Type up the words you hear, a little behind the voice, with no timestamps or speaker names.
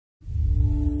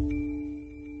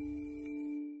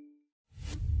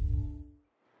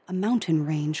a mountain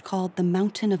range called the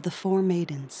Mountain of the Four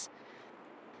Maidens,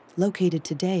 located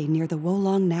today near the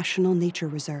Wolong National Nature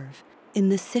Reserve in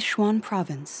the Sichuan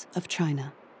province of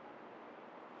China.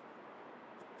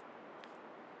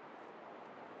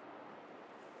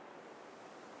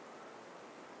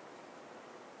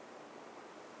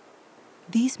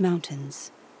 These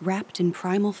mountains, wrapped in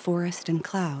primal forest and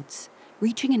clouds,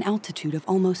 reaching an altitude of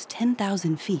almost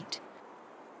 10,000 feet,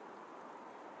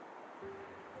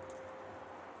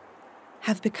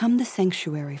 have become the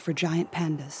sanctuary for giant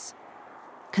pandas,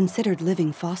 considered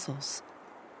living fossils.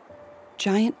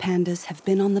 Giant pandas have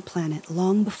been on the planet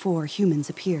long before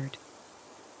humans appeared.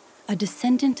 A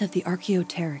descendant of the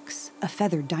Archaeopteryx, a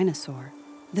feathered dinosaur,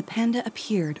 the panda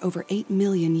appeared over 8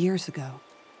 million years ago.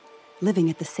 Living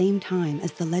at the same time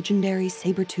as the legendary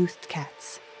saber-toothed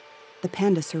cats, the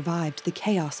panda survived the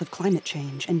chaos of climate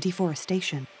change and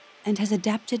deforestation and has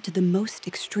adapted to the most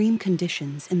extreme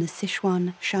conditions in the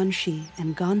Sichuan, Shaanxi,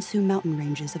 and Gansu mountain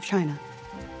ranges of China.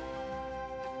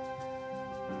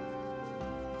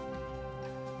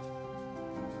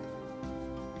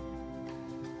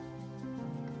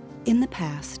 In the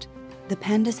past, the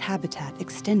panda's habitat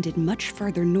extended much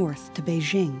further north to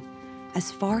Beijing,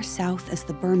 as far south as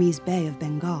the Burmese Bay of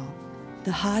Bengal,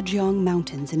 the Ha Giang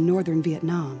Mountains in northern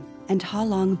Vietnam, and Ha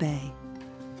Long Bay.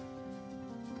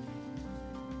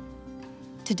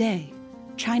 Today,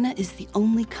 China is the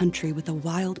only country with a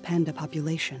wild panda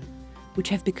population, which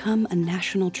have become a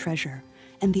national treasure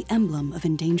and the emblem of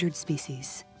endangered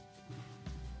species.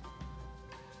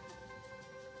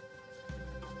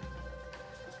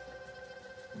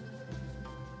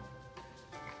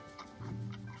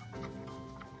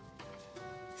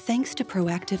 Thanks to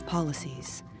proactive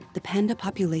policies, the panda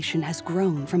population has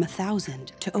grown from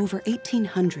 1,000 to over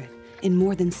 1,800 in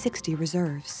more than 60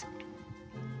 reserves.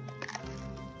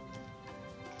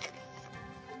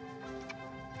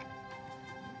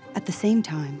 At the same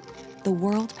time, the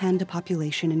world panda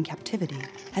population in captivity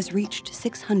has reached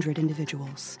 600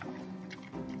 individuals.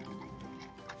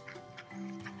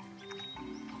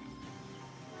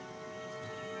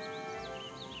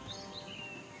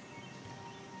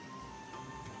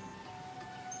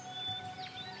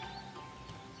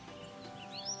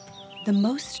 The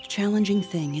most challenging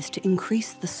thing is to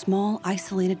increase the small,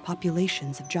 isolated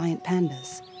populations of giant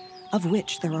pandas, of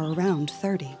which there are around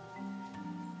 30.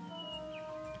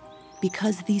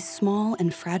 Because these small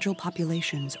and fragile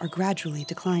populations are gradually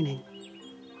declining.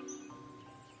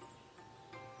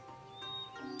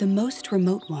 The most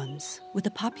remote ones, with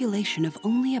a population of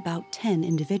only about 10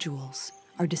 individuals,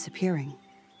 are disappearing.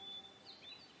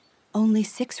 Only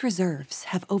 6 reserves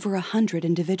have over 100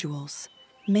 individuals,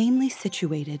 mainly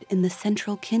situated in the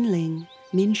central Qinling,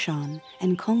 Minshan,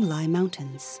 and Konglai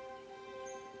mountains.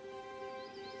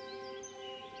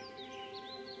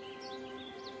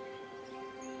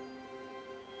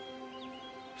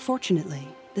 Fortunately,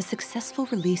 the successful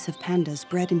release of pandas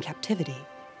bred in captivity,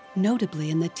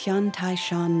 notably in the Tian Tai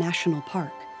Shan National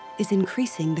Park, is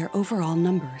increasing their overall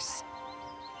numbers.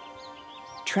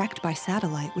 Tracked by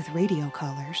satellite with radio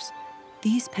collars,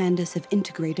 these pandas have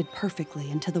integrated perfectly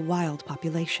into the wild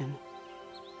population.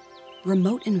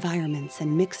 Remote environments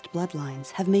and mixed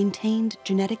bloodlines have maintained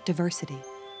genetic diversity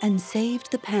and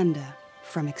saved the panda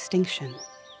from extinction.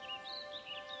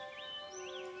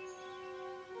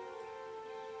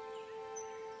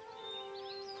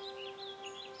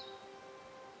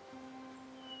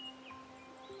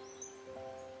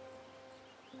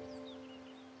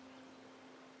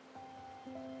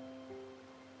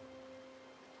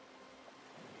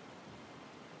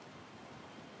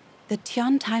 The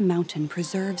Tian Tai Mountain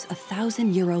preserves a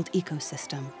 1,000-year-old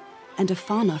ecosystem and a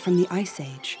fauna from the Ice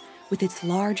Age with its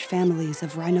large families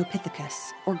of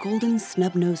Rhinopithecus, or golden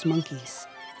snub-nosed monkeys,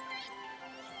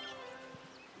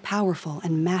 powerful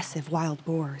and massive wild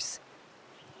boars,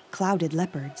 clouded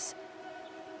leopards,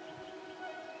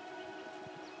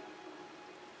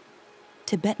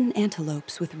 Tibetan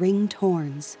antelopes with ringed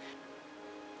horns,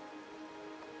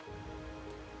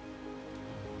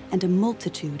 and a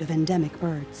multitude of endemic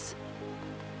birds.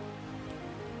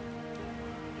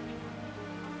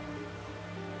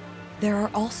 There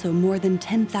are also more than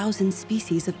 10,000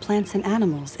 species of plants and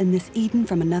animals in this Eden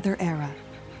from another era.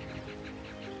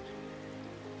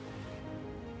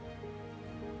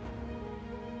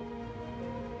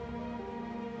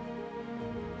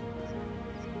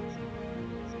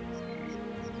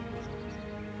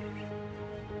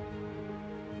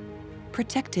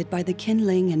 Protected by the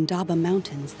Qinling and Daba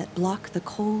mountains that block the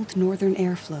cold northern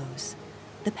airflows,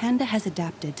 the panda has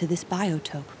adapted to this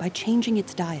biotope by changing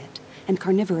its diet and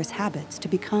carnivorous habits to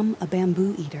become a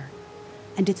bamboo eater,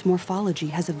 and its morphology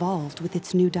has evolved with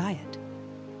its new diet.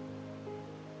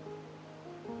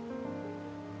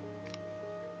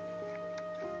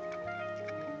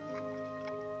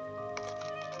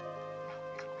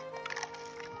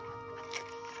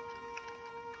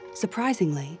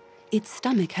 Surprisingly, its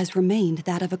stomach has remained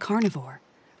that of a carnivore,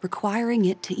 requiring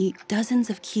it to eat dozens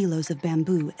of kilos of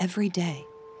bamboo every day.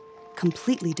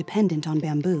 Completely dependent on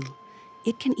bamboo,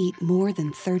 it can eat more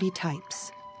than 30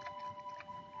 types.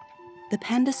 The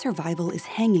panda's survival is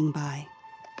hanging by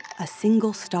a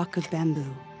single stalk of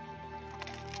bamboo.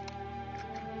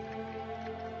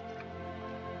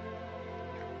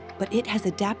 But it has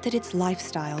adapted its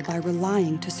lifestyle by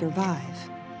relying to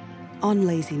survive on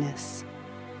laziness.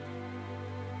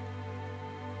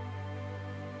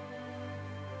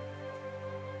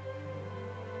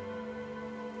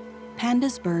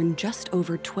 Pandas burn just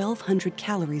over 1,200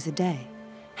 calories a day,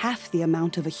 half the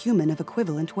amount of a human of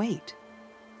equivalent weight.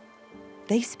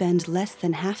 They spend less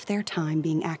than half their time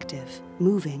being active,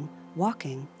 moving,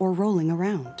 walking, or rolling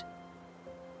around.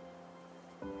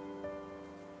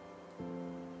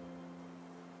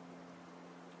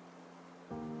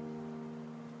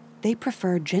 They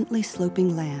prefer gently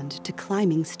sloping land to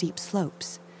climbing steep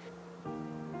slopes,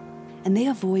 and they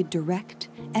avoid direct,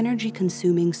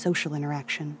 energy-consuming social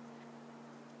interaction,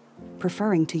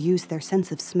 preferring to use their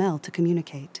sense of smell to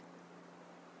communicate.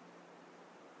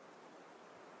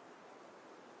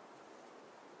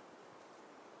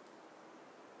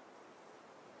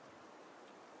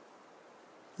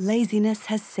 Laziness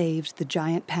has saved the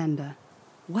giant panda.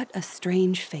 What a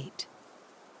strange fate.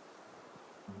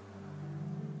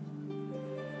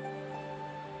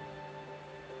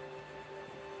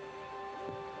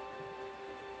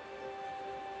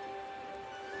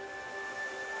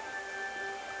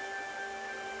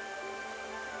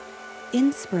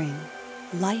 In spring,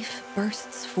 life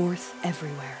bursts forth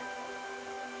everywhere.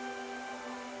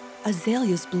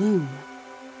 Azaleas bloom,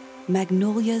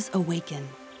 magnolias awaken.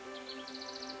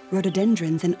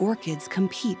 Rhododendrons and orchids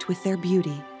compete with their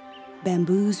beauty.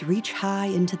 Bamboos reach high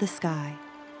into the sky.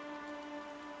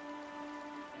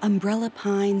 Umbrella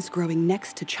pines growing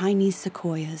next to Chinese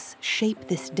sequoias shape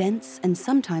this dense and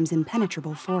sometimes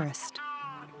impenetrable forest.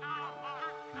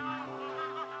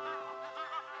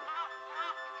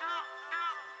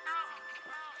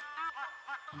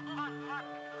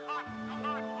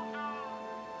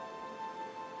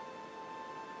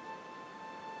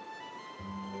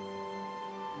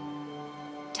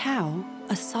 Tao,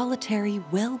 a solitary,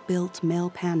 well-built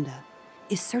male panda,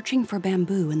 is searching for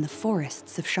bamboo in the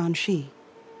forests of Shaanxi.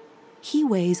 He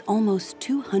weighs almost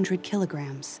 200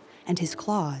 kilograms, and his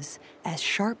claws, as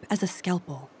sharp as a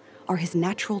scalpel, are his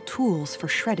natural tools for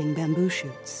shredding bamboo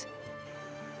shoots.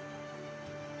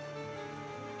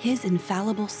 His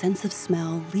infallible sense of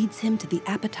smell leads him to the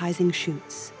appetizing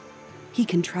shoots. He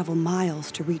can travel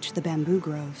miles to reach the bamboo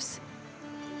groves.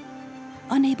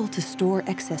 Unable to store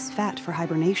excess fat for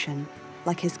hibernation,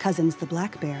 like his cousins the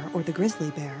black bear or the grizzly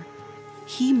bear,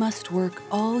 he must work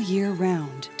all year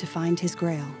round to find his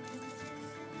grail.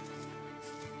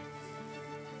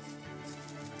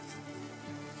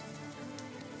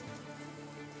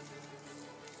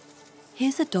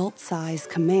 His adult size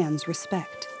commands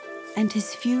respect, and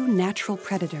his few natural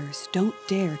predators don't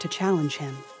dare to challenge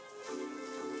him.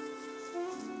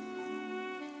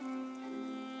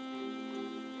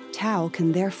 Tao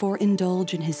can therefore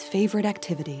indulge in his favorite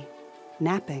activity,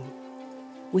 napping,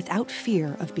 without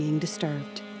fear of being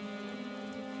disturbed.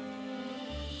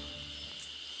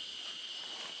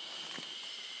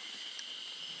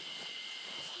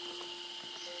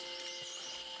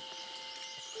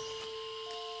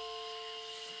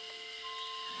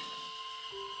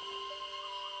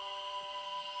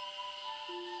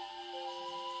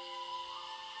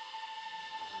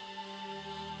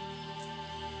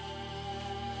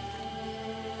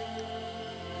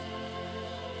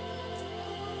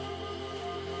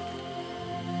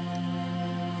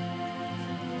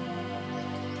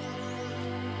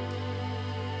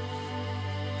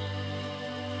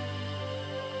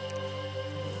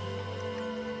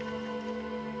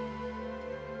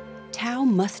 Tao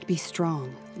must be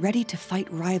strong, ready to fight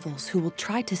rivals who will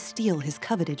try to steal his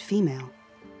coveted female.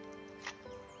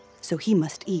 So he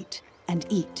must eat and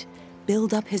eat,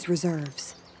 build up his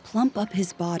reserves, plump up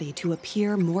his body to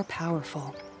appear more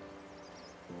powerful.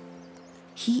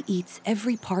 He eats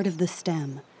every part of the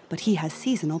stem, but he has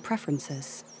seasonal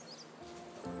preferences.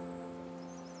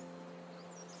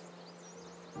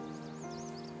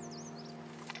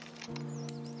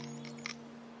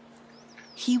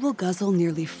 He will guzzle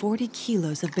nearly 40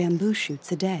 kilos of bamboo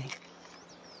shoots a day.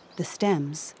 The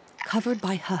stems, covered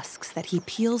by husks that he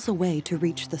peels away to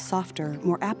reach the softer,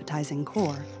 more appetizing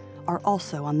core, are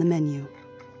also on the menu.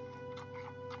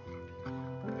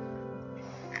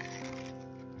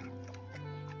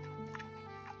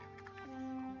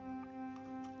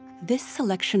 This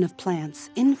selection of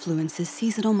plants influences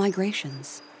seasonal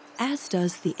migrations, as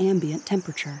does the ambient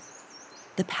temperature.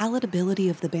 The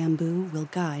palatability of the bamboo will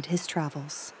guide his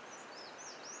travels.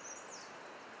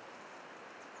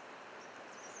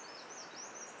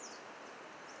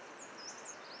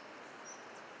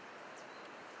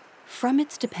 From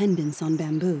its dependence on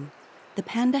bamboo, the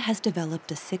panda has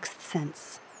developed a sixth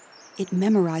sense. It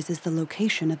memorizes the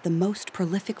location of the most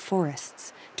prolific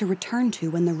forests to return to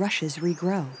when the rushes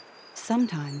regrow,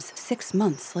 sometimes 6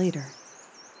 months later.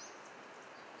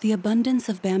 The abundance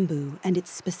of bamboo and its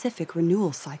specific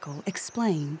renewal cycle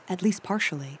explain, at least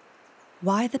partially,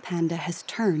 why the panda has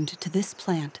turned to this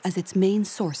plant as its main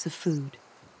source of food.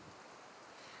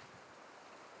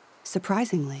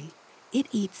 Surprisingly, it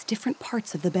eats different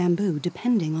parts of the bamboo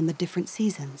depending on the different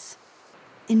seasons.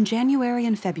 In January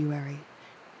and February,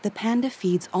 the panda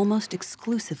feeds almost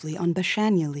exclusively on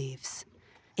bashania leaves.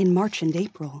 In March and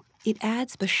April, it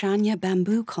adds bashania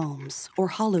bamboo culms, or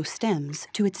hollow stems,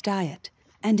 to its diet,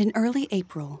 and in early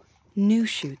April, new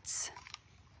shoots.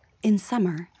 In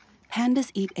summer,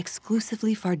 pandas eat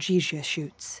exclusively fargesia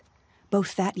shoots,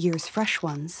 both that year's fresh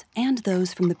ones and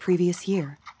those from the previous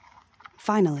year.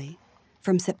 Finally,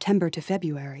 from September to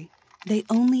February, they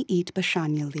only eat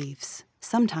bashania leaves,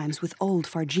 sometimes with old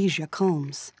fargesia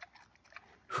culms.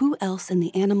 Who else in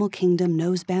the animal kingdom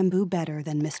knows bamboo better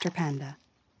than Mr. Panda?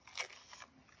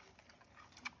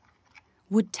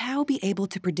 Would Tao be able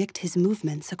to predict his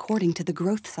movements according to the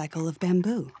growth cycle of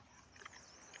bamboo?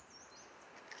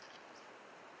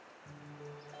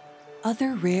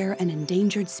 Other rare and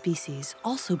endangered species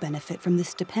also benefit from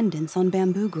this dependence on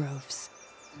bamboo groves.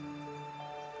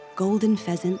 Golden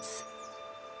pheasants,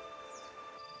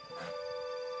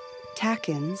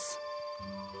 takins,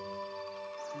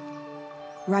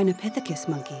 Rhinopithecus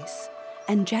monkeys,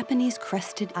 and Japanese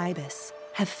crested ibis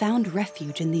have found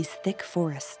refuge in these thick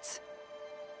forests.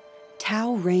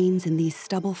 Tao reigns in these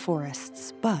stubble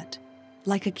forests, but,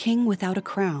 like a king without a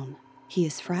crown, he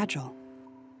is fragile.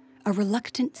 A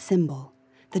reluctant symbol,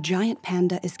 the giant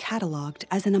panda is cataloged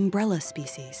as an umbrella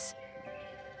species.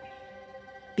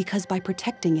 Because by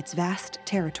protecting its vast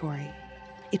territory,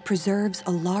 it preserves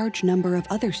a large number of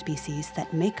other species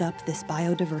that make up this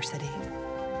biodiversity.